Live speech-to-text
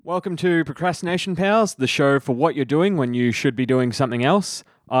Welcome to Procrastination Pals, the show for what you're doing when you should be doing something else.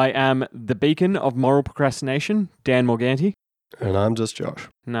 I am the beacon of moral procrastination, Dan Morganti. And I'm just Josh.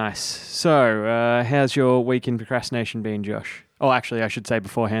 Nice. So, how's your week in procrastination been, Josh? Oh, actually, I should say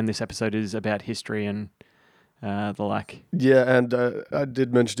beforehand, this episode is about history and the like. Yeah, and I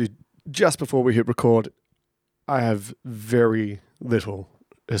did mention to you just before we hit record, I have very little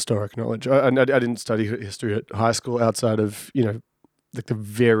historic knowledge. I didn't study history at high school outside of, like the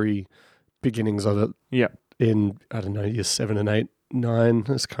very beginnings of it. Yeah. In, I don't know, years 7 and 8, 9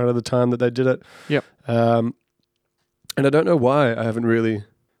 is kind of the time that they did it. Yep. And I don't know why I haven't really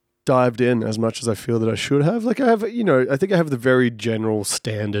dived in as much as I feel that I should have. Like I have, I think I have the very general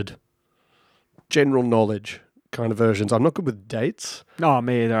knowledge kind of versions. I'm not good with dates. Oh,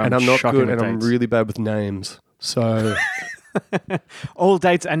 me either. And I'm not good, and dates. I'm really bad with names. So all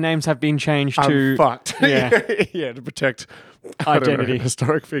dates and names have been changed I'm to fucked. Yeah. Yeah, to protect Identity.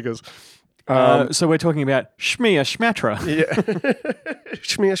 historic figures. So we're talking about Shmiya Shmatra. Yeah,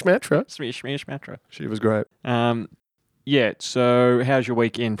 Shmiya Shmatra. Shmiya Shmatra. She was great. Yeah. So how's your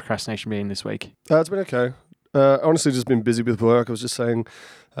week in procrastination been this week? It's been okay. Honestly, just been busy with work. I was just saying,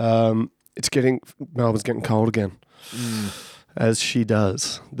 Melbourne's getting cold again, as she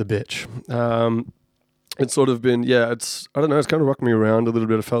does, the bitch. It's sort of been, it's kind of rocked me around a little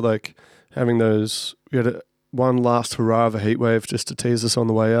bit. I felt like having we had one last hurrah of a heat wave just to tease us on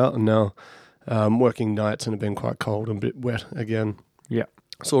the way out, and now working nights and have been quite cold and a bit wet again. Yeah.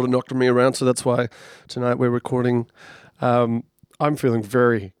 Sort of knocked me around, so that's why tonight we're recording. I'm feeling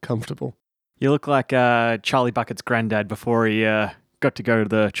very comfortable. You look like Charlie Bucket's granddad before he got to go to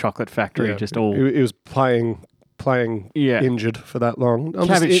the chocolate factory. Yeah, Just all he was playing injured for that long. I'm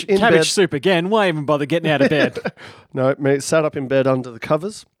cabbage, just in cabbage bed. soup again. Why even bother getting out of bed? No, mate, sat up in bed under the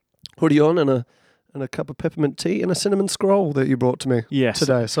covers, hoodie on, and a cup of peppermint tea and a cinnamon scroll that you brought to me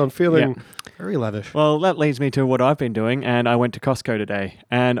today. So I'm feeling very lavish. Well, that leads me to what I've been doing, and I went to Costco today,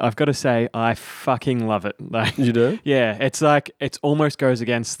 and I've got to say, I fucking love it. Like, You do? yeah, it's like it almost goes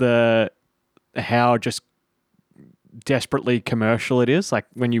against how just desperately commercial it is. Like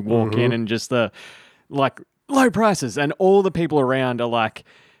when you walk in and just the low prices, and all the people around are like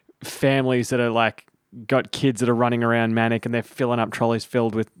families that are like got kids that are running around manic, and they're filling up trolleys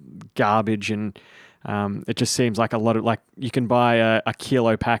filled with garbage, and it just seems like a lot of you can buy a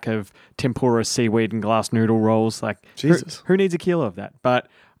kilo pack of tempura seaweed and glass noodle rolls. Like Jesus. who needs a kilo of that? But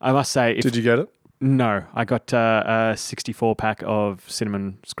I must say, Did you get it? No, I got a 64 pack of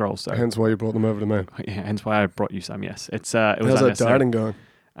cinnamon scrolls. So Hence why you brought them over to me. yeah, hence why I brought you some. Yes, it was How's that unnecessary. dieting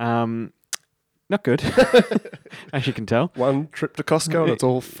going? Not good, as you can tell. One trip to Costco and it's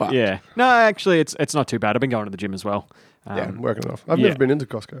all fucked. Yeah, no, actually, it's not too bad. I've been going to the gym as well. I'm working it off. I've never been into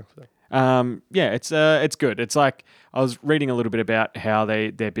Costco. So. Yeah, it's good. It's like I was reading a little bit about how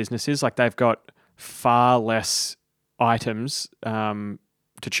their business is. Like they've got far less items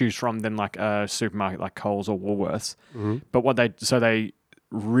to choose from than like a supermarket like Coles or Woolworths. Mm-hmm. But they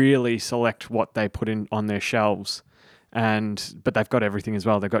really select what they put in on their shelves, but they've got everything as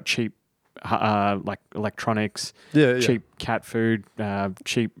well. They've got cheap like electronics, cheap cat food,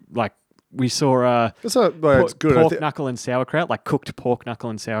 cheap like. We saw it's good. pork knuckle and sauerkraut, like cooked pork knuckle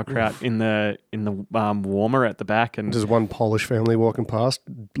and sauerkraut in the warmer at the back, and There's one Polish family walking past,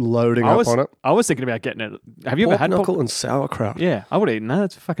 loading up on it. I was thinking about getting it. Have you Pork ever had knuckle and sauerkraut? Yeah, I would eat that.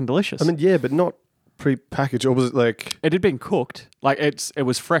 It's fucking delicious. I mean, yeah, but not pre-packaged. Or was it like it had been cooked, like it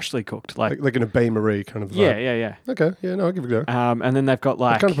was freshly cooked, like in a Bain Marie kind of vibe? yeah. Okay, yeah, no, I'll give it a go. And then they've got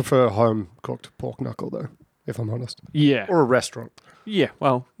I like kind of prefer home cooked pork knuckle though, if I'm honest. yeah, Or a restaurant, yeah.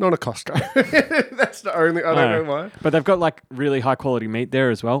 Well, not a Costco. That's the only. I don't know why. but they've got like really high quality meat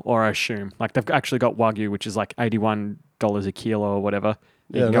there as well, or I assume like they've actually got Wagyu, which is like $81 a kilo or whatever.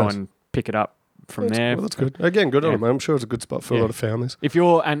 You can go and pick it up from there. Well, that's good. Again, good on them. I'm sure it's a good spot for a lot of families. If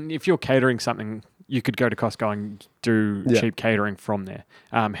you're catering something, you could go to Costco and do cheap catering from there.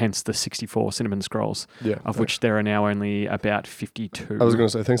 Hence the 64 cinnamon scrolls, of which there are now only about 52. I was going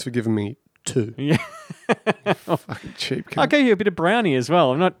to say, thanks for giving me 2. Yeah. Fucking cheap. I'll give you a bit of brownie as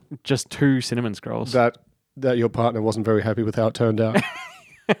well. I'm not just 2 cinnamon scrolls. That your partner wasn't very happy with how it turned out.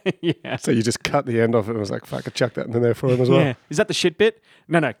 Yeah. So you just cut the end off it and was like, fuck, I chuck that in there for him as well. Yeah. Is that the shit bit?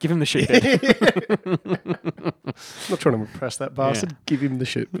 No, give him the shit bit. Not trying to impress that bastard. Give him the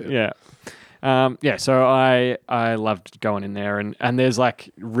shit bit. Yeah. So I loved going in there, and there's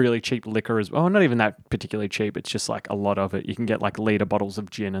like really cheap liquor as well. Not even that particularly cheap. It's just like a lot of it. You can get like liter bottles of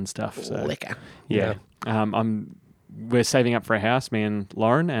gin and stuff. So Liquor. yeah. I'm we're saving up for a house, me and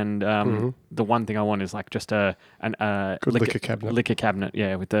Lauren, and Mm-hmm. the one thing I want is like just a Good liquor cabinet. liquor cabinet,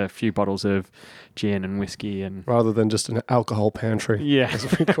 yeah, with a few bottles of gin and whiskey and Rather than just an alcohol pantry. yeah.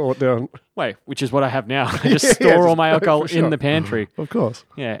 As we call it down. Wait, which is what I have now. I just Yeah, store all just- my alcohol for sure. in the pantry. Of course.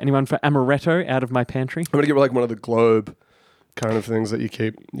 Yeah. Anyone for amaretto out of my pantry? I'm going to get like one of the globe kind of things that you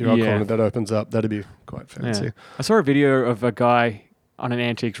keep your alcohol Yeah. in that opens up. That'd be quite fancy. Yeah. I saw a video of a guy on an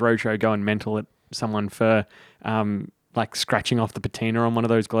Antiques Roadshow going mental at someone for like scratching off the patina on one of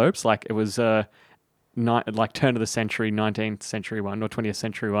those globes. Like it was like turn of the century, 19th century one or 20th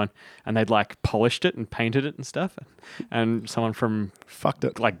century one, and they'd like polished it and painted it and stuff. And someone from Fucked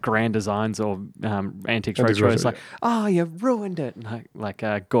it. like Grand Designs or Antiques Antiques Roadshow is Roadshow, like, oh, you ruined it. And like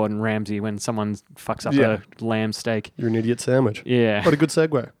Gordon Ramsay when someone fucks up Yeah. a lamb steak. You're an idiot sandwich. Yeah. What a good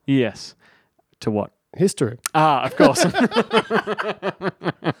segue. Yes. To what? History. Ah, of course.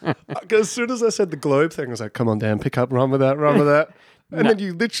 As soon as I said the globe thing, I was like, come on, Dan, pick up, run with that, run with that. And then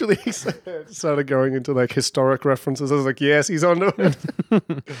you literally started going into like historic references. I was like, yes, he's onto it.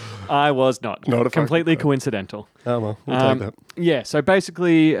 I was not. Not a fucking Completely clue. coincidental. Oh, well, we'll take that. Yeah, so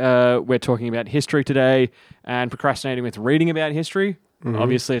basically, we're talking about history today and procrastinating with reading about history. Mm-hmm.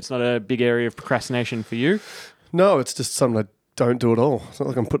 Obviously, it's not a big area of procrastination for you. No, it's just something I don't do at all. It's not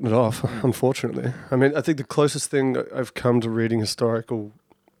like I'm putting it off, unfortunately. I mean, I think the closest thing I've come to reading historical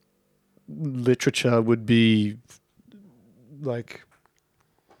literature would be like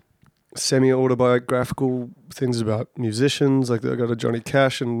semi-autobiographical things about musicians. Like I got a Johnny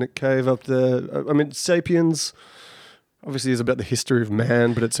Cash and Nick Cave up there. I mean, Sapiens obviously is about the history of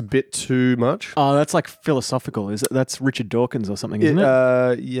man, but it's a bit too much. Oh, that's like philosophical. That's Richard Dawkins or something, isn't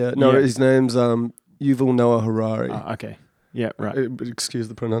it? Yeah. No, Yeah. his name's Yuval Noah Harari. Oh, okay. Yeah, right. Excuse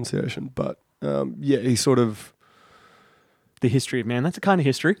the pronunciation, but yeah, he sort of... The history of man. That's a kind of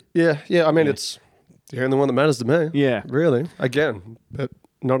history. Yeah. I mean, Yeah. it's the only one that matters to me. Yeah. Really. Again, but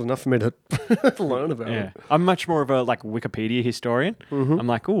not enough for me to learn about Yeah. it. I'm much more of a like Wikipedia historian. Mm-hmm. I'm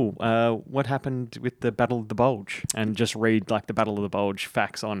like, what happened with the Battle of the Bulge? And just read like the Battle of the Bulge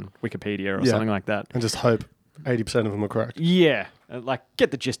facts on Wikipedia or Yeah. something like that. And just hope 80% of them are correct. Yeah. Like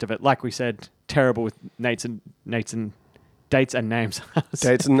get the gist of it. Like we said, terrible with dates and names. Dates and names.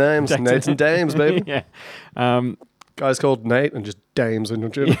 Dates Nates and dames, baby. Yeah. Guys called Nate and just dames in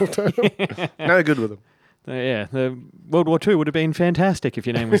general. No good with them. The World War II would have been fantastic if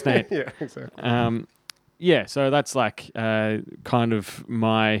your name was Nate. Yeah, exactly. Yeah, so that's like kind of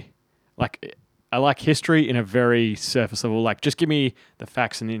my like I like history in a very surface level. Like, just give me the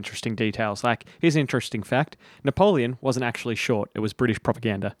facts and the interesting details. Like, here's an interesting fact: Napoleon wasn't actually short; it was British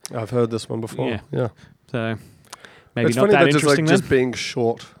propaganda. I've heard this one before. Yeah. So maybe It's not funny that that interesting. just being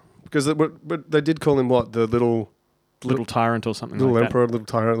short, because but they did call him what, the little Little tyrant or something little like emperor, little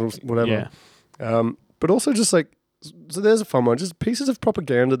tyrant, little whatever. Yeah. But also just like, so there's a fun one, just pieces of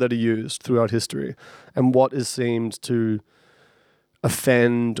propaganda that are used throughout history, and what is seemed to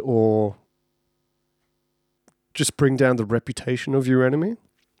offend or just bring down the reputation of your enemy.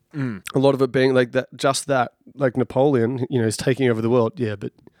 that. A lot of it being like that, like Napoleon, is taking over the world. Yeah,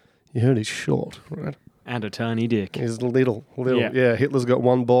 but you heard he's short, right? And a tiny dick. He's little. Yeah. Yeah, Hitler's got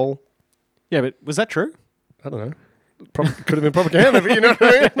one ball. Yeah, but was that true? I don't know. Could have been propaganda, but you know what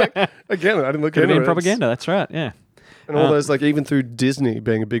I mean? Like, again, I didn't look Could have into been it. propaganda. That's right. Yeah. And all those, like, even through Disney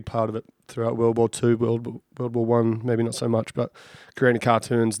being a big part of it throughout World War II, World War One, maybe not so much, but creating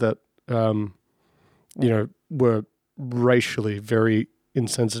cartoons that, were racially very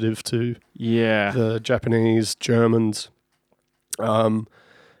insensitive to Yeah. the Japanese, Germans. And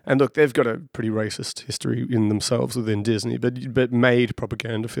look, they've got a pretty racist history in themselves within Disney, but made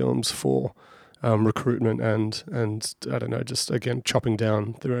propaganda films for recruitment and I don't know, just again chopping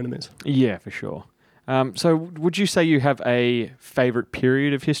down their enemies. Yeah, for sure. So would you say you have a favorite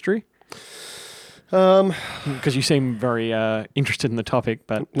period of history? Because you seem very interested in the topic,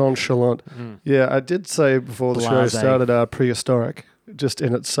 but Nonchalant. Yeah, I did say before the show Blasé. started prehistoric. Just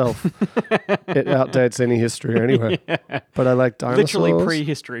in itself, it outdates any history anyway. But I like dinosaurs. literally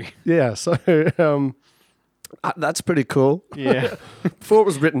prehistory. Yeah, so that's pretty cool. Yeah. Before it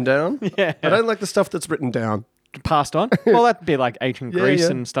was written down. Yeah. I don't like the stuff that's written down. Passed on. Well, that'd be like ancient Yeah, Greece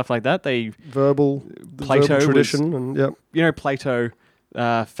yeah. and stuff like that. The Plato was- tradition, and yep. You know, Plato,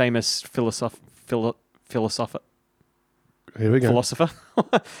 famous philosopher. Here we go. Philosopher.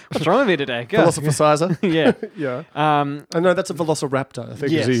 What's wrong with me today? Go. Philosophicizer. Yeah. Yeah. Um, I know that's a velociraptor, I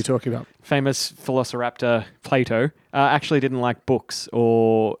think Yes. is who you're talking about. famous velociraptor Plato actually didn't like books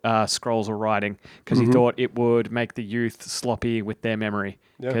or scrolls or writing because he thought it would make the youth sloppy with their memory.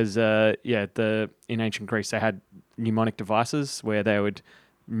 Yeah. Because in ancient Greece they had mnemonic devices where they would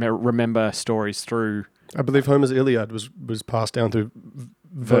remember stories through I believe Homer's Iliad was passed down through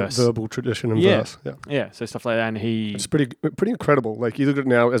verse. verbal tradition and Yeah. verse. Yeah. Yeah, so stuff like that. And he, It's pretty incredible. Like you look at it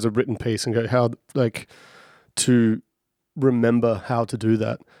now as a written piece and go, how like to remember how to do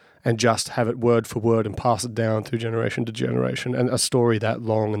that and just have it word for word and pass it down through generation to generation, and a story that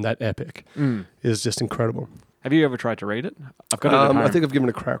long and that epic is just incredible. have you ever tried to read it? I've got it at home. I think I've given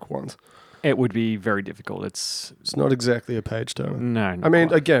it a crack once. It would be very difficult. It's not exactly a page turner. No. I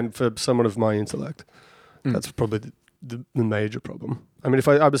mean, again, for someone of my intellect, that's probably the major problem. I mean, if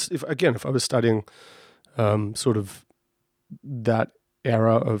I was studying sort of that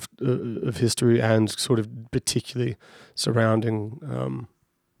era of history and sort of particularly surrounding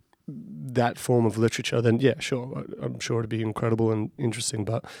that form of literature, then yeah, sure, I'm sure it'd be incredible and interesting.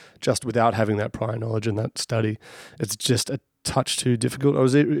 But just without having that prior knowledge and that study, it's just a touch too difficult. I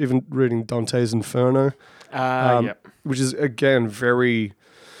was even reading Dante's Inferno, which is again very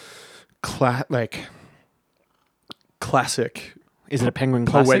classic. Is it a Penguin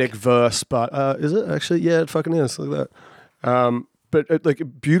classic? Poetic verse, but is it actually? Yeah, it fucking is like that. But like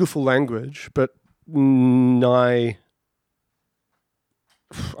beautiful language, but nigh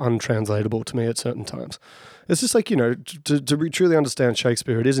untranslatable to me at certain times. It's just like, to truly understand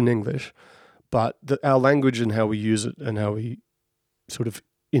Shakespeare, it is in English, but our language and how we use it and how we sort of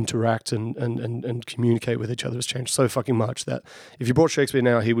interact and communicate with each other has changed so fucking much that if you brought Shakespeare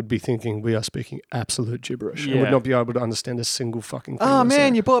now, he would be thinking we are speaking absolute gibberish and would not be able to understand a single fucking thing. Oh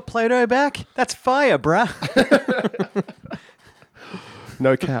man, you brought Plato back? That's fire, bruh.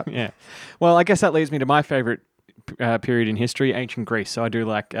 No cap. Yeah. Well, I guess that leads me to my favorite period in history, ancient Greece. So I do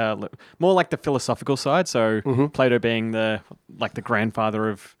like more like the philosophical side. So Plato being the grandfather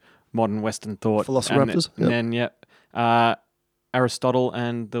of modern Western thought. Velociraptors. And then Aristotle,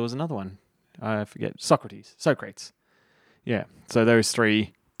 and there was another one. I forget. Socrates. Yeah. So those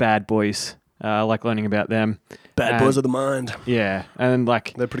three bad boys. I like learning about them. Bad boys of the mind. Yeah. And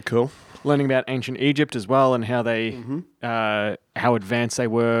they're pretty cool. Learning about ancient Egypt as well, and how they how advanced they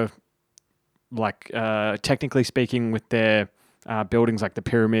were, technically speaking, with their buildings like the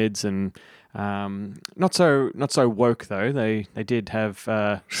pyramids, and not so woke though. They did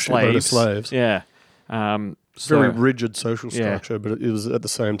have slaves. Yeah. Very rigid social structure, but it was at the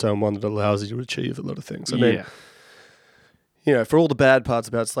same time one that allows you to achieve a lot of things. I mean, for all the bad parts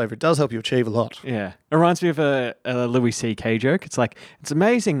about slavery, it does help you achieve a lot. Yeah. It reminds me of a Louis C.K. joke. It's like, it's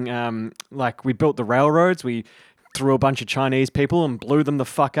amazing. We built the railroads. We threw a bunch of Chinese people and blew them the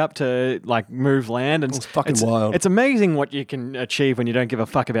fuck up to move land. And it's fucking wild. It's amazing what you can achieve when you don't give a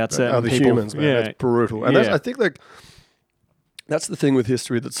fuck about certain people. Humans, man. Yeah. That's brutal. And I think that's the thing with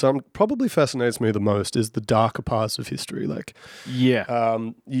history that probably fascinates me the most is the darker parts of history.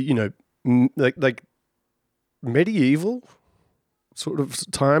 Medieval sort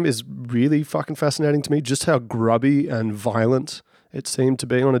of time is really fucking fascinating to me. Just how grubby and violent it seemed to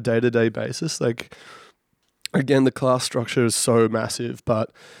be on a day-to-day basis. Again, the class structure is so massive,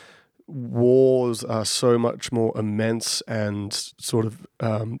 but wars are so much more immense and sort of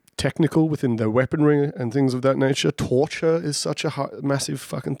technical within their weaponry and things of that nature. Torture is such a massive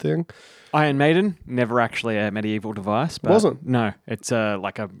fucking thing. Iron Maiden, never actually a medieval device. But wasn't? No, it's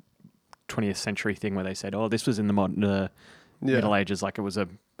like a 20th century thing where they said, oh, this was in the modern Middle Ages, like it was a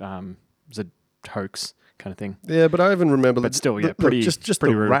hoax kind of thing. Yeah, but I even remember... But still, pretty just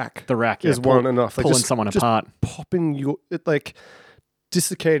pretty the rude. rack. The rack, is one enough. Pulling someone apart. Popping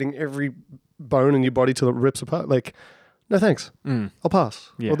desiccating every bone in your body till it rips apart. No thanks. I'll pass.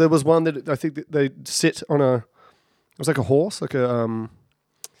 Yeah. Well, there was one that I think that they sit on it was like a horse,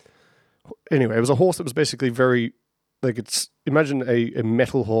 anyway, it was a horse that was basically very, imagine a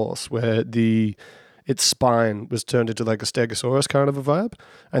metal horse where its spine was turned into like a stegosaurus kind of a vibe,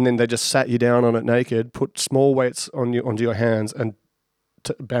 and then they just sat you down on it naked, put small weights onto your hands, and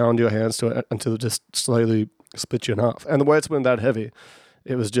bound your hands to it until it just slowly split you in half. And the weights weren't that heavy.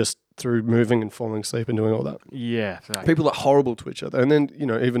 It was just through moving and falling asleep and doing all that. Yeah. People are horrible to each other. And then,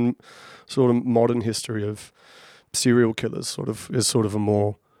 even sort of modern history of serial killers is sort of a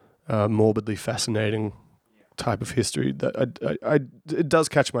more morbidly fascinating type of history that it does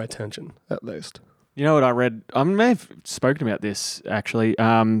catch my attention, at least. You know what I read? I may have spoken about this, actually.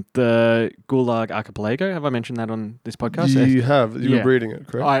 The Gulag Archipelago. Have I mentioned that on this podcast? You have. You were reading it,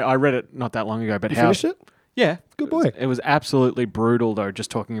 correct? I read it not that long ago. But you finished it? Yeah. Good boy. It was absolutely brutal, though,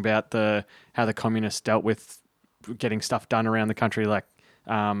 just talking about how the communists dealt with getting stuff done around the country,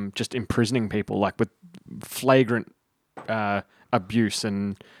 just imprisoning people, with flagrant abuse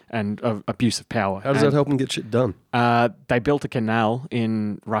and abuse of power. How does that help them get shit done? They built a canal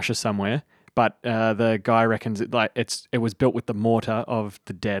in Russia somewhere, but the guy reckons it was built with the mortar of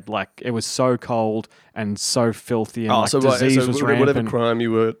the dead. Like it was so cold and so filthy, and disease was rampant. Whatever crime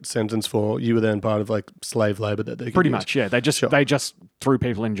you were sentenced for, you were then part of like slave labor that they could Pretty use. much, yeah. They just threw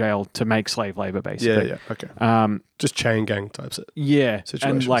people in jail to make slave labor, basically. Yeah, okay. Just chain gang types it. Yeah,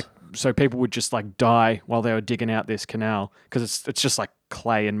 Situations. and so people would just die while they were digging out this canal because it's just like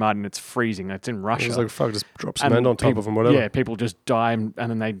clay and mud and it's freezing. It's in Russia. It's like fuck, just drop cement on top of them, whatever. Yeah, people just die and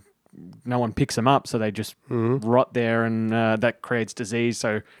then no one picks them up, so they just rot there, and that creates disease.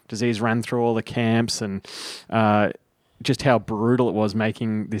 So disease ran through all the camps, and just how brutal it was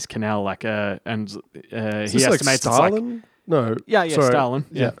making this canal. He estimates like Stalin? No. Yeah, sorry. Stalin.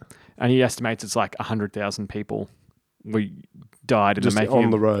 Yeah. And he estimates it's like 100,000 people died in just the making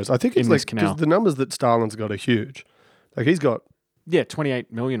on the roads. I think it's in this like canal. the numbers that Stalin's got are huge. Like he's got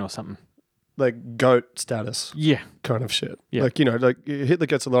 28 million or something. like goat status Yeah. kind of shit. Yeah. Like, like Hitler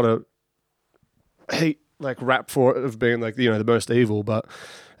gets a lot of hate, like rap for it of being like, the most evil, but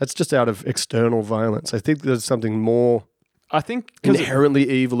that's just out of external violence. I think there's something more I think inherently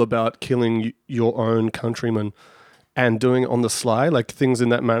evil about killing your own countrymen and doing it on the sly, like things in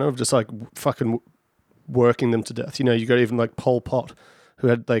that manner of just like fucking working them to death. You got even like Pol Pot, who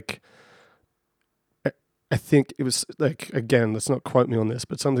had like, I think it was like, again, let's not quote me on this,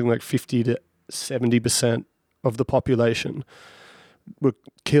 but something like 50 to 70% of the population were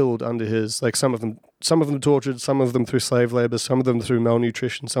killed under his, like some of them tortured, some of them through slave labor, some of them through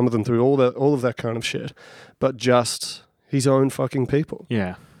malnutrition, some of them through all of that kind of shit, but just his own fucking people.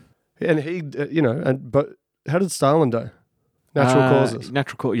 Yeah. And he, but how did Stalin die? Natural causes.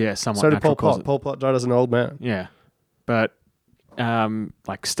 Natural causes, yeah, somewhat So did natural Pol Pot. causes. Pol Pot died as an old man. Yeah. But,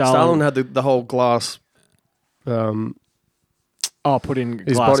 like Stalin had the whole glass. Put in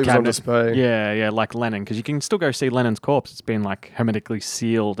His glass body was on cabinet. display. Yeah, like Lenin, because you can still go see Lenin's corpse. It's been like hermetically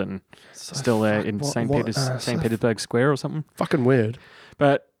sealed and still there in St. Petersburg Square or something. Fucking weird.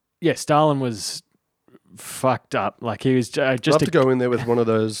 But yeah, Stalin was fucked up. Like he was just Love to go in there with one of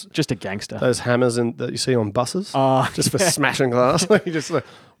those just a gangster. those hammers that you see on buses, just for yeah. smashing glass. Like you just like,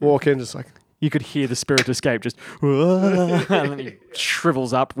 walk in, just like You could hear the spirit escape just, and then he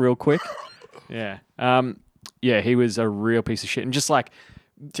shrivels up real quick. Yeah. He was a real piece of shit. And just like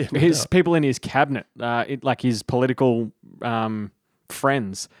his people in his cabinet, like his political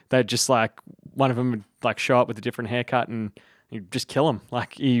friends, they'd just like, one of them would like show up with a different haircut and he'd just kill him.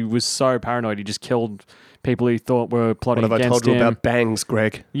 Like he was so paranoid. He just killed people he thought were plotting What have I against told him. you about bangs,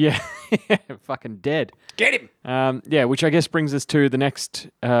 Greg? Yeah. Fucking dead. Get him! Which I guess brings us to the next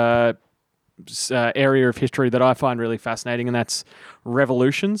area of history that I find really fascinating, and that's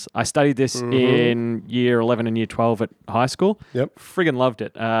revolutions. I studied this in year 11 and year 12 at high school. Yep. Friggin' loved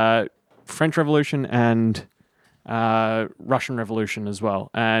it. French Revolution and Russian Revolution as well.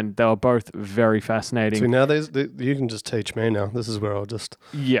 And they were both very fascinating. So nowadays, you can just teach me now. This is where I'll just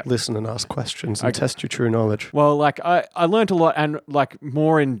listen and ask questions and test your true knowledge. Well, like I learned a lot, and like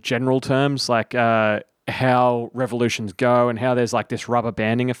more in general terms, like how revolutions go and how there's like this rubber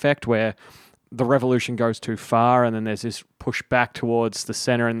banding effect where the revolution goes too far and then there's this push back towards the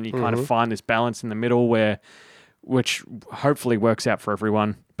center, and you kind of find this balance in the middle which hopefully works out for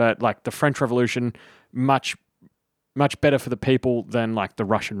everyone. But like the French Revolution, much better for the people than like the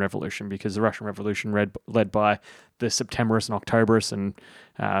Russian Revolution, because the Russian Revolution led by the Septemberists and Octoberists and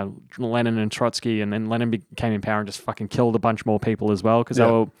Lenin and Trotsky, and then Lenin came in power and just fucking killed a bunch more people as well, because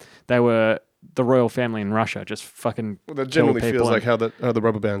they were the royal family in Russia, just fucking. Well, that generally feels like how the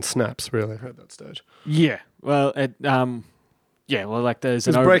rubber band snaps, really, at that stage. Yeah. Well, like there's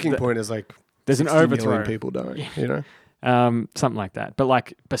His breaking point is like there's an 60 overthrow. million people dying, something like that. But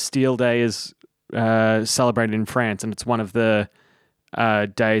like Bastille Day is celebrated in France, and it's one of the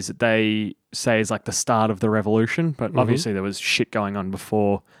days that they say is like the start of the revolution. But obviously there was shit going on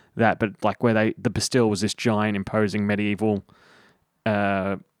before that. But like where the Bastille was this giant, imposing medieval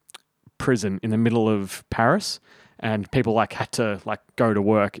prison in the middle of Paris, and people like had to like go to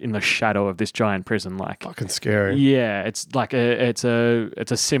work in the shadow of this giant prison. Like fucking scary. Yeah, it's like it's a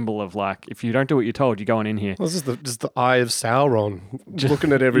symbol of like, if you don't do what you're told, you're going in here. Well, this is just the eye of Sauron, just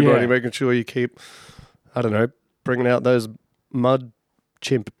looking at everybody, making sure you keep, I don't know, bringing out those mud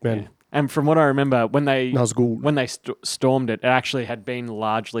chimp men. Yeah. And from what I remember, when they Nazgul. stormed it, it actually had been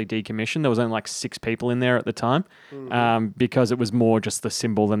largely decommissioned. There was only like 6 people in there at the time, because it was more just the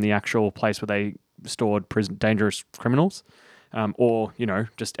symbol than the actual place where they stored dangerous criminals, or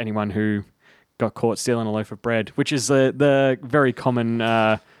just anyone who got caught stealing a loaf of bread, which is the very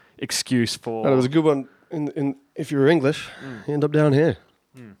common excuse for. And it was a good one. In if you're English, you end up down here.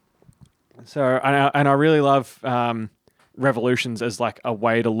 So and I really love revolutions as like a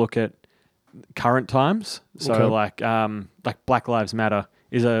way to look at current times. So Okay. like Black Lives Matter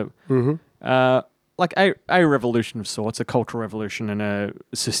is Mm-hmm. like a revolution of sorts, a cultural revolution and a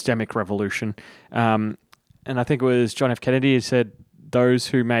systemic revolution. And I think it was John F. Kennedy who said, those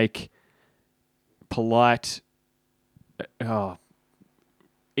who make polite, I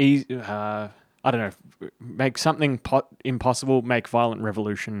don't know, make something impossible, make violent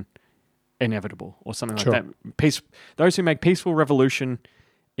revolution inevitable, or something like Sure. that. Those who make peaceful revolution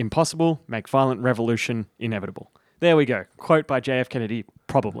impossible, make violent revolution inevitable. There we go. Quote by JF Kennedy,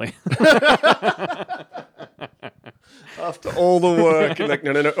 probably. After all the work, and like,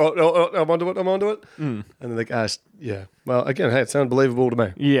 no, I'm onto it. And then like, yeah. Well, again, hey, it sounds believable to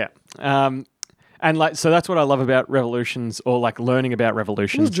me. Yeah. And like, so that's what I love about revolutions, or like learning about What was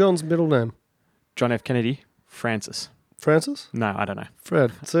revolutions. John's middle name? John F. Kennedy, Francis. Francis? No, I don't know.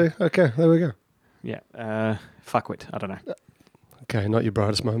 Fred. See? Okay, there we go. Yeah. Fuckwit. I don't know. Okay, not your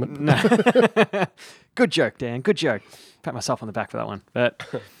brightest moment. No. Good joke, Dan. Good joke. Pat myself on the back for that one. But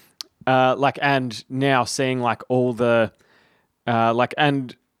and now seeing like all the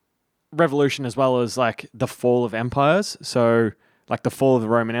and revolution as well as like the fall of empires. So like the fall of the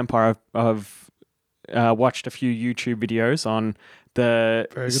Roman Empire. I've watched a few YouTube videos on the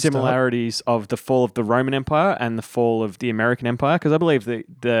Very good similarities of the fall of the Roman Empire and the fall of the American Empire, because I believe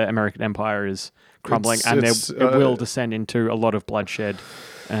the American Empire is crumbling It's- it will descend into a lot of bloodshed.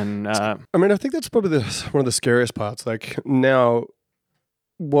 And I mean, I think that's probably one of the scariest parts. Like now,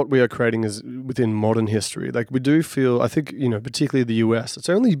 what we are creating is within modern history. Like we do feel, I think, particularly the US, it's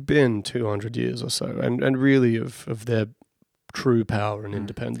only been 200 years or so, and really of their true power and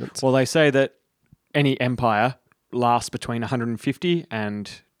independence. well, they say that any empire lasts between 150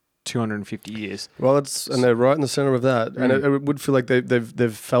 and 250 years. Well, and they're right in the center of that, and it would feel like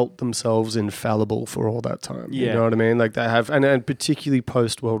they've felt themselves infallible for all that time. Yeah. You know what I mean? Like they have, and particularly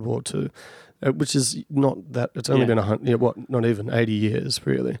post World War II, which is not that. It's only Yeah. been not even 80 years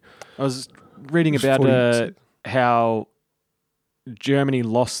really. I was reading about 40. how Germany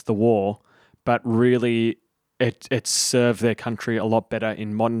lost the war, but really it served their country a lot better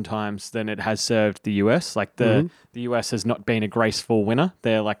in modern times than it has served the US. Like the US has not been a graceful winner.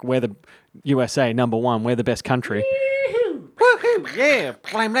 They're like, we're the USA number one. We're the best country. Woohoo! Yeah,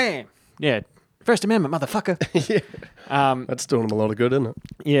 blame land. Yeah, First Amendment, motherfucker. That's doing them a lot of good, isn't it?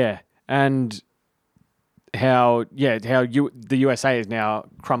 Yeah, and the USA is now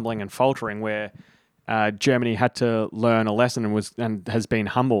crumbling and faltering, where Germany had to learn a lesson and has been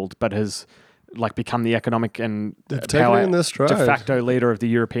humbled, but has like become the economic and They've taken it in their stride. de facto leader of the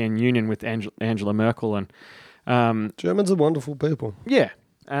European Union with Angela Merkel, and Germans are wonderful people. yeah,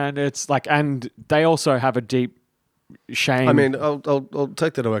 and it's like, and they also have a deep shame. I mean, I'll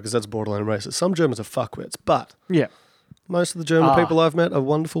take that away because that's borderline racist. Some Germans are fuckwits, but yeah, most of the German people I've met are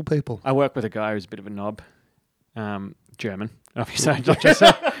wonderful people. I work with a guy who's a bit of a knob, German. Obviously,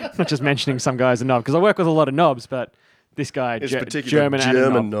 not just mentioning some guy's a knob, because I work with a lot of knobs, but this guy, German and a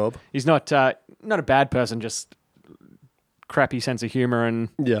knob. knob. He's not a bad person, just crappy sense of humor and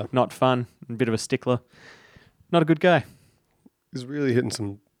Yeah, not fun, a bit of a stickler. Not a good guy. he's really hitting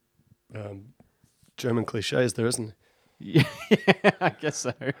some German cliches there, isn't Yeah, I guess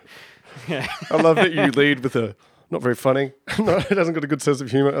so. Yeah. he? I love that you lead with a not very funny. No, he doesn't got a good sense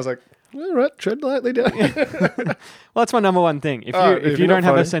of humor. I was like, all right, tread lightly down. Well, that's my number one thing. If if you you're don't not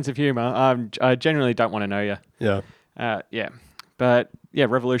have a funny. sense of humor, I generally don't want to know you. Yeah. Yeah. But yeah,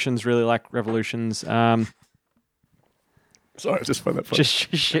 revolutions, really like revolutions. Sorry, I just find that funny.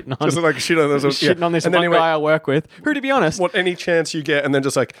 Just shitting on, Just like shit on this. shitting on this And one then anyway, guy I work with, who, to be honest, what any chance you get, and then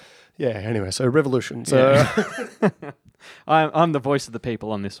just like, yeah. Anyway, so revolutions. I'm the voice of the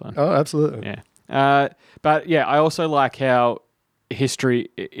people on this one. Oh, absolutely. Yeah. But yeah, I also like how history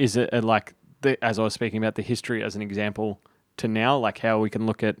is as I was speaking about the history as an example to now, like how we can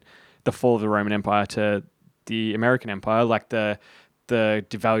look at the fall of the Roman Empire to the American Empire, like the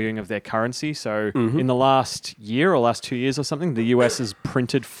devaluing of their currency. So in the last year or last 2 years or something, the US has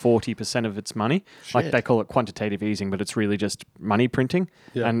printed 40% of its money. Like Shit. they call it quantitative easing, but it's really just money printing.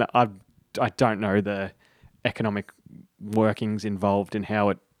 Yeah. And I don't know the economic workings involved in how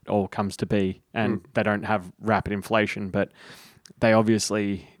it all comes to be, and they don't have rapid inflation, but they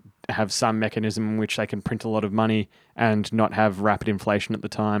obviously have some mechanism in which they can print a lot of money and not have rapid inflation at the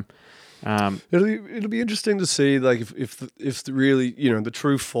time. It'll be interesting to see, like, if the really, the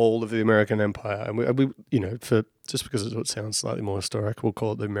true fall of the American Empire, and we for just because it sounds slightly more historic, we'll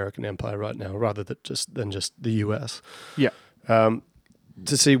call it the American Empire right now, rather than just the US. Yeah.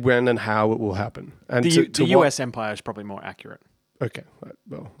 To see when and how it will happen, and The US Empire is probably more accurate. Okay, right,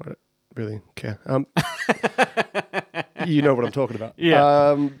 well, I don't really care. You know what I'm talking about.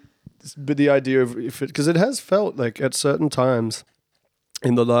 Yeah. but the idea of if it, because it has felt like at certain times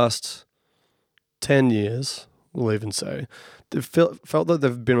in the last 10 years, we'll even say, they've felt like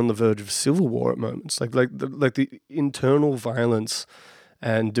they've been on the verge of civil war at moments. Like the internal violence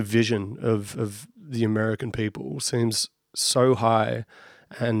and division of the American people seems so high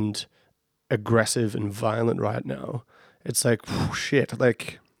and aggressive and violent right now. It's like, shit.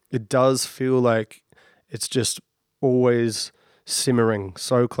 Like, it does feel like it's just always simmering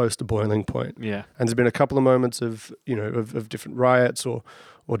so close to boiling point. Yeah. And there's been a couple of moments of, of different riots or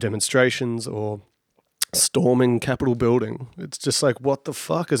demonstrations or storming Capitol building. It's just like, what the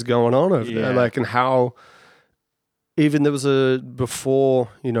fuck is going on over there? Like, and how even there was before,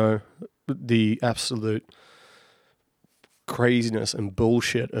 the absolute craziness and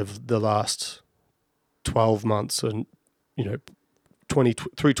bullshit of the last 12 months and,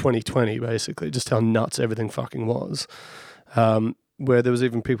 through 2020, basically, just how nuts everything fucking was. Where there was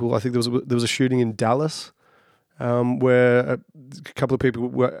even people, I think there was a shooting in Dallas, where a couple of people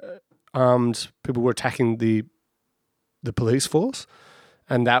were armed, people were attacking the police force.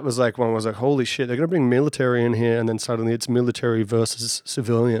 And that was like, one was like, holy shit, they're going to bring military in here. And then suddenly it's military versus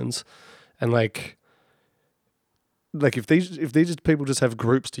civilians. And like if these people just have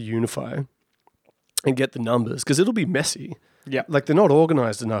groups to unify and get the numbers, because it'll be messy. Yeah. Like, they're not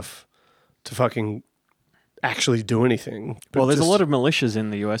organized enough to fucking actually do anything. Well, there's a lot of militias in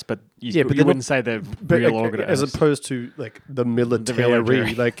the US, but you wouldn't say they're real organized. As opposed to like the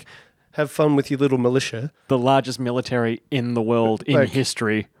military. Like, have fun with your little militia. The largest military in the world in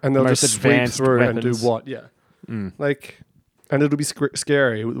history. And they'll most just sweep advanced through weapons. and do what? Yeah. Like, and it'll be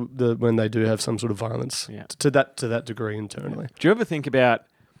scary when they do have some sort of violence to that degree internally. Do you ever think about,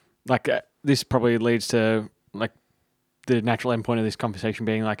 like, this probably leads to, like, the natural endpoint of this conversation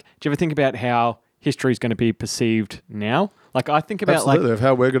being, like, do you ever think about how history is going to be perceived now? Like, I think about, absolutely, of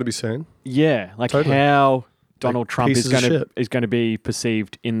how we're going to be seen. Yeah, like totally. how Donald Trump is pieces going to be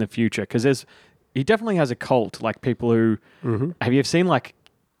perceived in the future, because he definitely has a cult, like people who have you ever seen like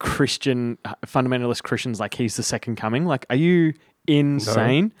Christian fundamentalist Christians, like he's the second coming? Like, are you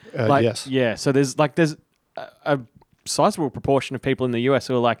insane? No. Like, yes. Yeah. So there's a sizable proportion of people in the US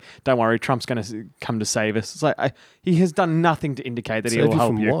who are like, don't worry, Trump's going to come to save us. It's like, he has done nothing to indicate that he will help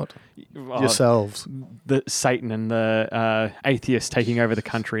from you. What? Yourselves. The Satan and the atheists taking over the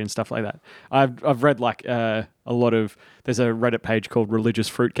country and stuff like that. I've read like a lot of, there's a Reddit page called Religious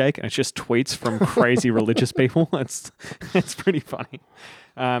Fruitcake, and it's just tweets from crazy religious people. It's pretty funny.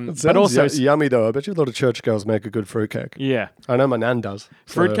 But also yummy though. I bet you a lot of churchgoers make a good fruitcake. Yeah. I know my nan does.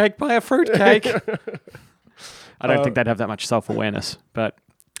 Fruitcake by a fruitcake. I don't think they'd have that much self-awareness, but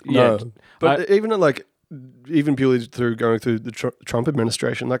yeah. No. But even purely through going through the Trump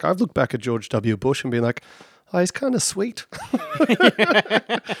administration, like, I've looked back at George W. Bush and been like, oh, he's kind of sweet.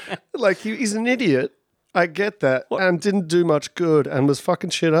 Like, he's an idiot. I get that. And didn't do much good and was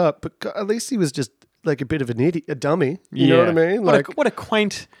fucking shit up. But at least he was just like a bit of an idiot, a dummy. You know what I mean? Like, what a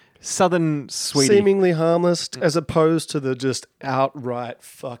quaint Southern sweetie. Seemingly harmless, as opposed to the just outright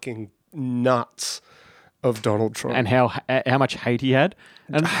fucking nuts of Donald Trump. And how much hate he had.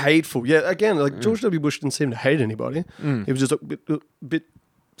 And hateful. Yeah, again, like, George W. Bush didn't seem to hate anybody. He was just a bit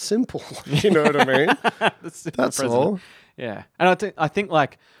simple. You know what I mean? That's all. Yeah. And I think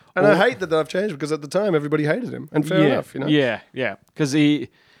like... And I hate that I've changed, because at the time everybody hated him. And fair enough, you know? Yeah.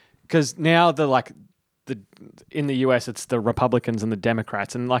 Because now in the US it's the Republicans and the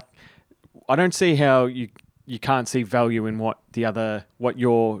Democrats. And like, I don't see how you can't see value in what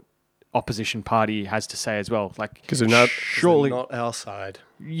your opposition party has to say as well. Like, because they're not our side.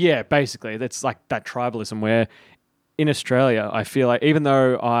 Yeah, basically, that's like that tribalism where in Australia, I feel like even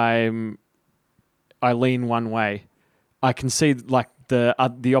though I lean one way, I can see like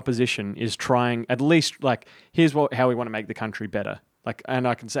the opposition is trying at least like, here's how we want to make the country better. Like, and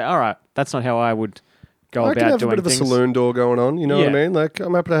I can say, all right, that's not how I would go about doing things. I can have a bit of a saloon door going on. You know what I mean? Like,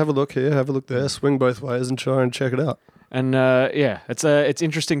 I'm happy to have a look here, have a look there, swing both ways, and try and check it out. And it's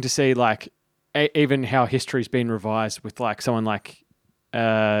interesting to see like even how history's been revised with like someone like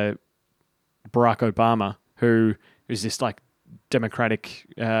Barack Obama, who is this like democratic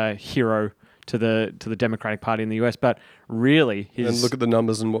hero to the Democratic Party in the US, but really and look at the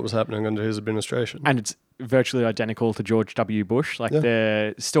numbers and what was happening under his administration. And it's virtually identical to George W. Bush. Like,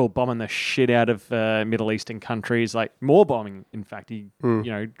 they're still bombing the shit out of Middle Eastern countries, like more bombing. In fact, he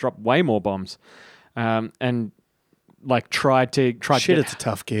dropped way more bombs, and like tried to it's a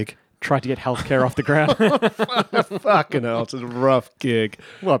tough gig. Tried to get healthcare off the ground. Fucking hell, it's a rough gig.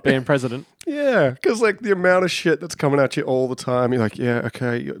 What, being president? Yeah, because like the amount of shit that's coming at you all the time, you're like, yeah,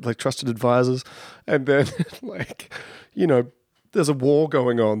 okay, you're like trusted advisors, and then like, there's a war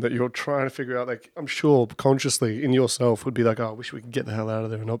going on that you're trying to figure out. Like, I'm sure consciously in yourself would be like, oh, I wish we could get the hell out of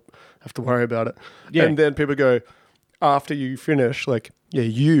there and not have to worry about it. Yeah. And then people go, after you finish, like, yeah,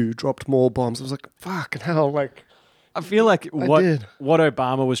 you dropped more bombs. I was like, fucking hell, like. I feel like did. what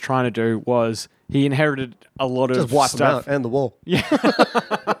Obama was trying to do was he inherited a lot of Just wipe them stuff. out and the wall. Yeah.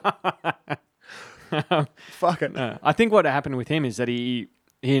 Fuck it. I think what happened with him is that he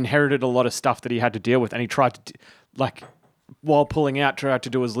inherited a lot of stuff that he had to deal with, and he tried to, while pulling out, tried to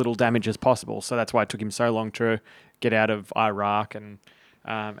do as little damage as possible. So that's why it took him so long to get out of Iraq and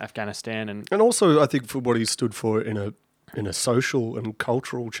Afghanistan. And also, I think for what he stood for in a social and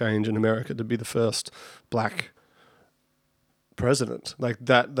cultural change in America, to be the first black president,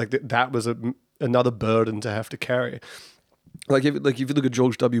 that was another burden to have to carry. If you look at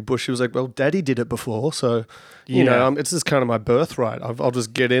George W. Bush, he was like, well, Daddy did it before, so you know, it's just kind of my birthright. I'll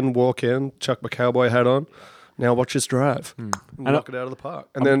just get in, walk in, chuck my cowboy hat on. Now watch us drive, knock it out of the park,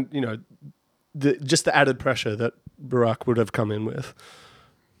 and then you know, just the added pressure that Barack would have come in with.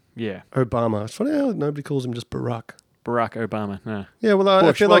 Yeah, Obama. It's funny how nobody calls him just Barack. Barack Obama. No. Yeah, well, I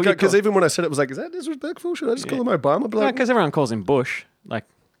Bush. feel Well, like because even when I said it, was like, is that disrespectful? Should I just call him Obama? But like, Because everyone calls him Bush. Like,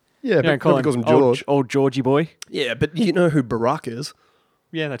 yeah, you but don't call nobody calls him George. Old Georgie boy. Yeah, but you know who Barack is.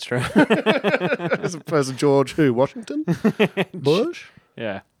 Yeah, that's true. As opposed to George who? Washington? Bush?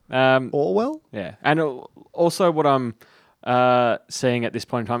 Yeah. Orwell? Yeah. And also what I'm seeing at this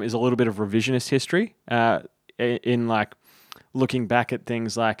point in time is a little bit of revisionist history in like looking back at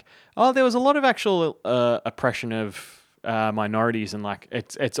things like, oh, there was a lot of actual oppression of minorities, and like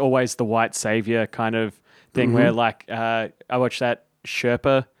it's always the white savior kind of thing where like I watched that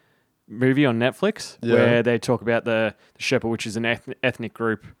Sherpa movie on Netflix where they talk about the Sherpa, which is an ethnic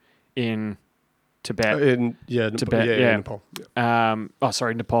group in Tibet. Tibet, Nepal.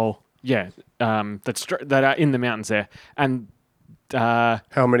 Nepal. Yeah, that are in the mountains there, and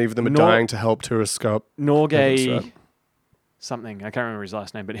how many of them are dying to help tourists go up? Norgay something, I can't remember his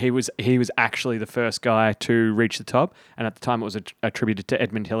last name, but he was actually the first guy to reach the top, and at the time it was attributed to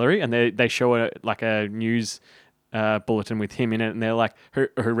Edmund Hillary, and they show a news bulletin with him in it, and they're like, who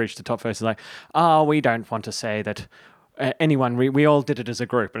reached the top first is like, oh, we don't want to say that anyone, we all did it as a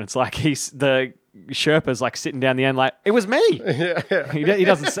group, and it's like the Sherpa's like sitting down the end like, it was me. Yeah. He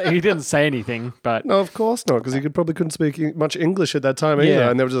didn't say anything, but no, of course not, because he probably couldn't speak much English at that time either,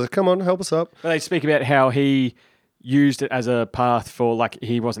 and they were just like, come on, help us up. But they speak about how he used it as a path for, like,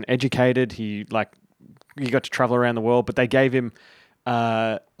 he wasn't educated, he got to travel around the world, but they gave him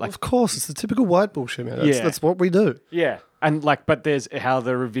of course, it's the typical white bullshit, man. That's what we do. Yeah. And but there's how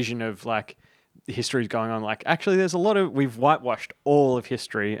the revision of like history is going on. Like, actually, there's a lot of, we've whitewashed all of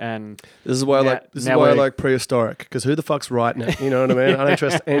history, and this is why I like prehistoric, because who the fuck's writing it? You know what I mean? I don't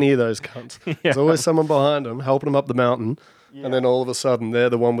trust any of those cunts. There's always someone behind them helping them up the mountain, and then all of a sudden they're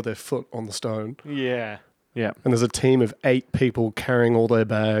the one with their foot on the stone. Yeah. Yeah. And there's a team of 8 people carrying all their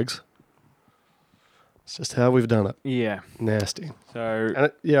bags. It's just how we've done it. Yeah. Nasty. So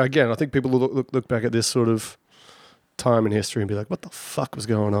again, I think people look back at this sort of time in history and be like, what the fuck was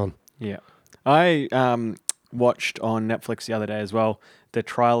going on? Yeah. I watched on Netflix the other day as well the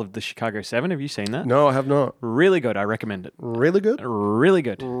trial of the Chicago 7. Have you seen that? No, I have not. Really good. I recommend it. Really good? Really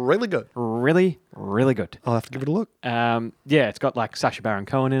good. Really good. Really, really good. I'll have to give it a look. Yeah, it's got like Sacha Baron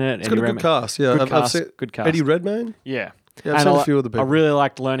Cohen in it. It's got a good cast. Yeah, good cast. Eddie Redmayne. Yeah. Yeah, I've seen a few of the people. I really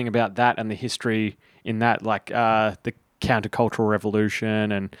liked learning about that and the history in that, like the countercultural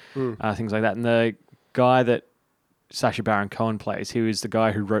revolution and things like that. And the guy that Sacha Baron Cohen plays, he was the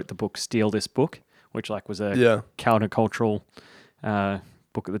guy who wrote the book Steal This Book, which like was a countercultural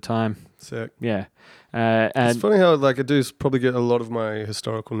book at the time. Sick. Yeah. And it's funny how like I do probably get a lot of my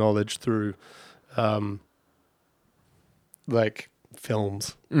historical knowledge through like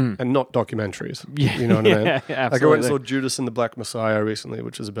films and not documentaries. Yeah. You know what I mean? Absolutely. Like I went and saw Judas and the Black Messiah recently,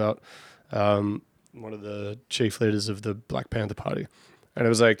 which is about one of the chief leaders of the Black Panther Party. And it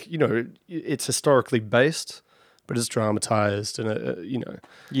was like, you know, it's historically based, but it's dramatized and, you know.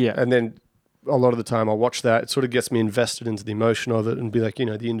 Yeah. And then a lot of the time I'll watch that. It sort of gets me invested into the emotion of it and be like, you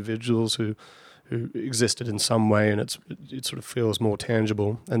know, the individuals who existed in some way, and it sort of feels more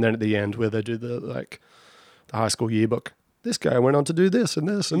tangible. And then at the end where they do the high school yearbook, this guy went on to do this and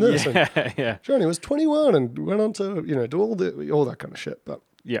this and this. Yeah, and yeah. Johnny was 21 and went on to, you know, do all that kind of shit. But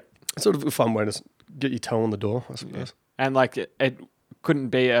yeah, it's sort of a fun way to get your toe on the door, I suppose. Yeah. And like it couldn't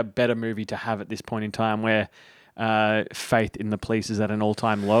be a better movie to have at this point in time where faith in the police is at an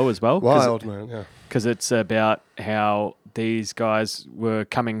all-time low as well. Wild, man, yeah. Because it's about how these guys were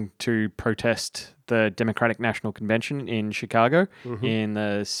coming to protest the Democratic National Convention in Chicago in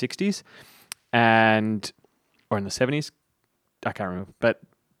the 60s or in the 70s. I can't remember, but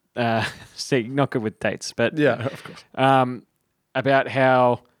see, not good with dates, but Yeah, of course. About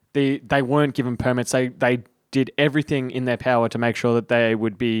how they weren't given permits. They did everything in their power to make sure that they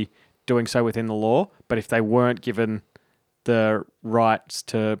would be doing so within the law, but if they weren't given the rights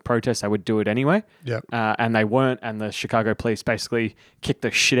to protest, they would do it anyway. Yeah. And they weren't, and the Chicago police basically kicked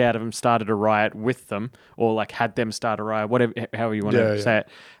the shit out of them, started a riot with them, or like had them start a riot, whatever, however you want to say it.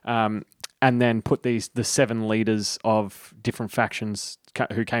 And then put the 7 leaders of different factions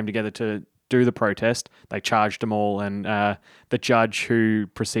who came together to do the protest. They charged them all, and the judge who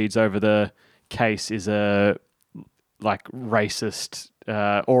proceeds over the case is a like racist.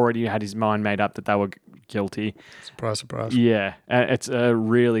 Already had his mind made up that they were guilty. Surprise, surprise. Yeah, it's a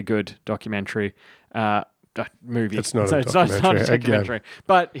really good documentary movie. It's not a documentary, again.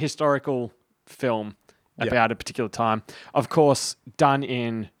 but historical film about a particular time. Of course, done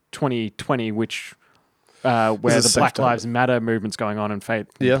in 2020, which where the Black Lives Matter movement's going on, and fate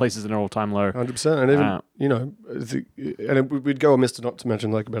places an all-time low. 100%. And even, we'd go amiss not to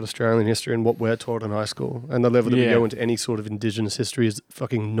mention like about Australian history and what we're taught in high school, and the level that we go into any sort of Indigenous history is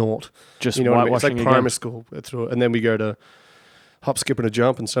fucking naught. Just you know what I mean? It's like whitewashing primary school, and then we go to hop, skip, and a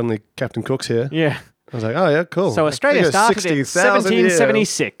jump, and suddenly Captain Cook's here. Yeah. I was like, oh yeah, cool. So Australia started in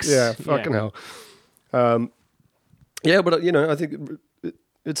 1776. Yeah, fucking hell. But I think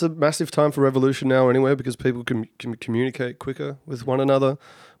it's a massive time for revolution now anyway, because people can communicate quicker with one another.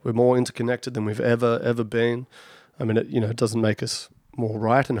 We're more interconnected than we've ever been. I mean, it doesn't make us more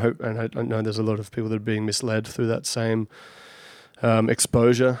right, and I know there's a lot of people that are being misled through that same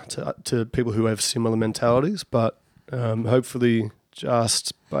exposure to people who have similar mentalities, but hopefully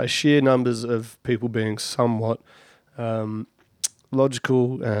just by sheer numbers of people being somewhat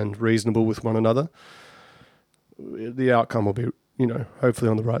logical and reasonable with one another, the outcome will be, hopefully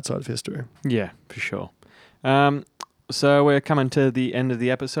on the right side of history. Yeah, for sure. So we're coming to the end of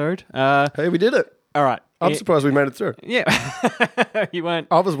the episode. Hey, we did it. All right. I'm surprised we made it through. Yeah. You weren't.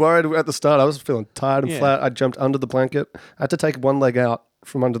 I was worried at the start. I was feeling tired and flat. I jumped under the blanket. I had to take one leg out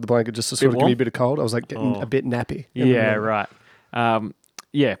from under the blanket just to sort of give me a bit of cold. I was like getting a bit nappy. Yeah, right.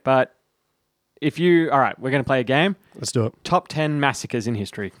 But if you... All right, we're going to play a game. Let's do it. Top 10 massacres in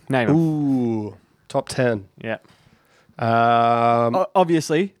history. Name them. Ooh, top 10. Yeah.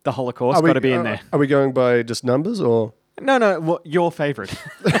 Obviously, the Holocaust got to be in there. Are we going by just numbers or? No. Your favourite.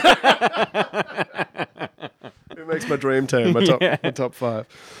 It makes my dream team. My top 5.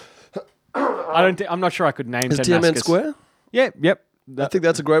 I'm not sure I could name 10 Tiananmen massacres. Square? Yeah. Yep. I think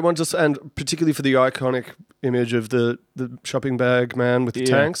that's a great one, and particularly for the iconic image of the shopping bag man with the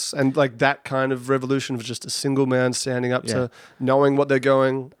tanks, and like that kind of revolution of just a single man standing up to knowing what they're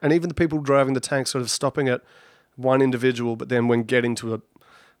going, and even the people driving the tanks sort of stopping at one individual, but then when getting to a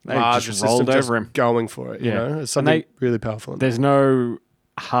larger just rolled system, over him, going for it. It's something really powerful. There's no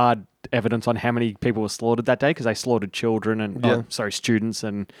hard evidence on how many people were slaughtered that day, because they slaughtered children and students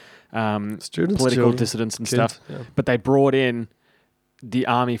and political dissidents and stuff. Yeah. But they brought in the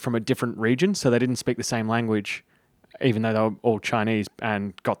army from a different region, so they didn't speak the same language, even though they were all Chinese,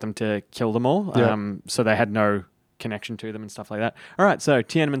 and got them to kill them all. So they had no connection to them and stuff like that. All right, so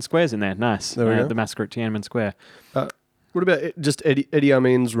Tiananmen Square's in there. Nice. There we go. The massacre at Tiananmen Square. What about just Idi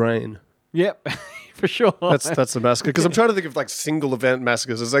Amin's reign? Yep, for sure. That's a massacre, because I'm trying to think of like single event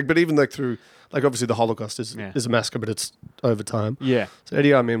massacres. It's like, but even like through, like obviously the Holocaust is a massacre, but it's over time. Yeah. So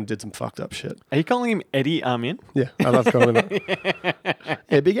Idi Amin did some fucked up shit. Are you calling him Eddie Amin? Yeah, I love calling him that.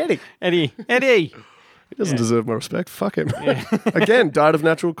 Yeah, Big Eddie. Eddie. He doesn't deserve my respect. Fuck him. Yeah. Again, died of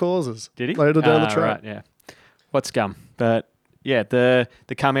natural causes. Did he? Later down the track. Right, yeah. What scum? But yeah, the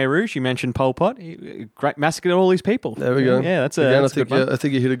Khmer Rouge, you mentioned Pol Pot. He great massacred all these people. There we go. Yeah, that's a good one. I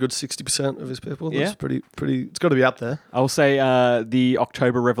think he hit a good 60% of his people. That's pretty. It's got to be up there. I'll say the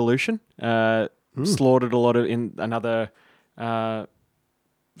October Revolution slaughtered a lot of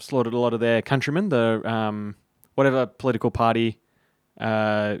slaughtered a lot of their countrymen. The whatever political party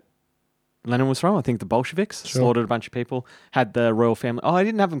Lenin was from, I think the Bolsheviks, slaughtered a bunch of people. Had the royal family. Oh, I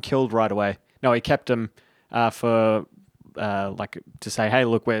didn't have them killed right away. No, he kept them for to say, hey,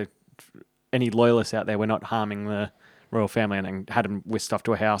 look, we're any loyalists out there, we're not harming the royal family, and then had them whisked off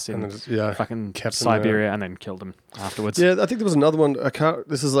to a house in fucking Siberia, and then killed them afterwards. Yeah, I think there was another one.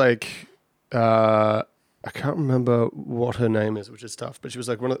 This is like, I can't remember what her name is, which is tough, but she was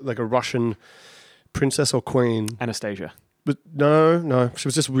like a Russian princess or queen. Anastasia. But no, she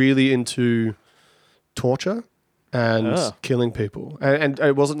was just really into torture and killing people, and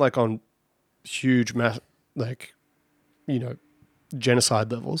it wasn't like on huge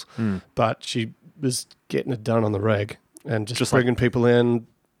genocide levels, but she was getting it done on the reg and just bringing people in,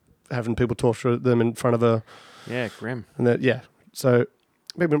 having people torture them in front of her. Yeah, grim. And that, yeah. So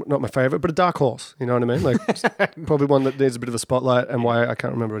maybe not my favorite, but a dark horse. You know what I mean? Like probably one that needs a bit of a spotlight, and why I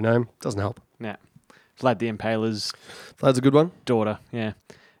can't remember her name doesn't help. Yeah. Vlad the Impaler's Vlad's a good one. daughter. Yeah.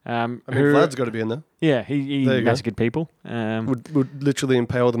 I mean, Vlad's got to be in there. Yeah, he There you go. massacred people. Would literally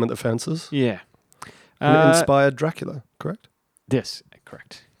impale them at the fences. Yeah. And inspired Dracula, correct? Yes,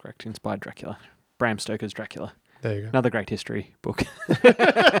 correct. Inspired Dracula. Bram Stoker's Dracula. There you go. Another great history book.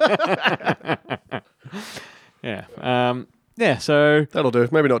 Yeah. Yeah, so That'll do.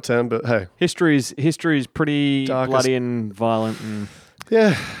 Maybe not 10, but hey. history's pretty Darkest- bloody and violent, and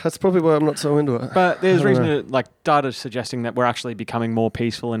Yeah, that's probably why I'm not so into it. but there's I don't reason know. to, like, data suggesting that we're actually becoming more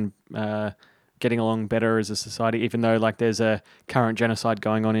peaceful and getting along better as a society, even though, like, there's a current genocide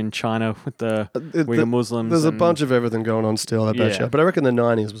going on in China with the Uyghur Muslims. There's a and- bunch of everything going on still, I bet Yeah. you. But I reckon the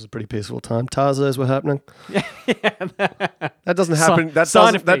 90s was a pretty peaceful time. Tarzos were happening. That doesn't happen.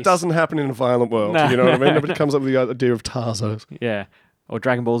 Sign of That peace. doesn't happen in a violent world. No, You know what I mean? no. Nobody comes up with the idea of Tarzos. Yeah. Or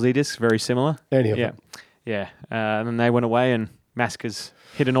Dragon Ball Z discs, very similar. Any of Yeah. them. Yeah. And then they went away and massacres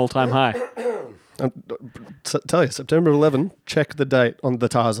hit an all-time high. Tell you, September 11, check the date on the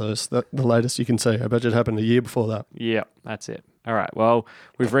Tarzos. The latest you can see. I bet it happened a year before that. Yeah, that's it. All right. Well,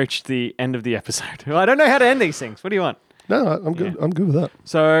 we've reached the end of the episode. Well, I don't know how to end these things. What do you want? No, I'm good. Yeah. I'm good with that.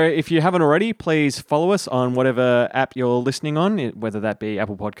 So if you haven't already, please follow us on whatever app you're listening on, whether that be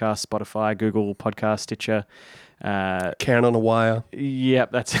Apple Podcasts, Spotify, Google Podcasts, Stitcher. Can on a wire.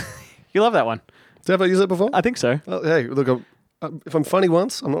 Yep, that's... You love that one. Did I ever use it before? I think so. Well, hey, look, if I'm funny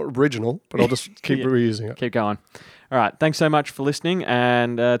once, I'm not original, but I'll just keep Yeah. reusing it. Keep going. All right. Thanks so much for listening,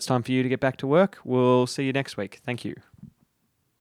 and it's time for you to get back to work. We'll see you next week. Thank you.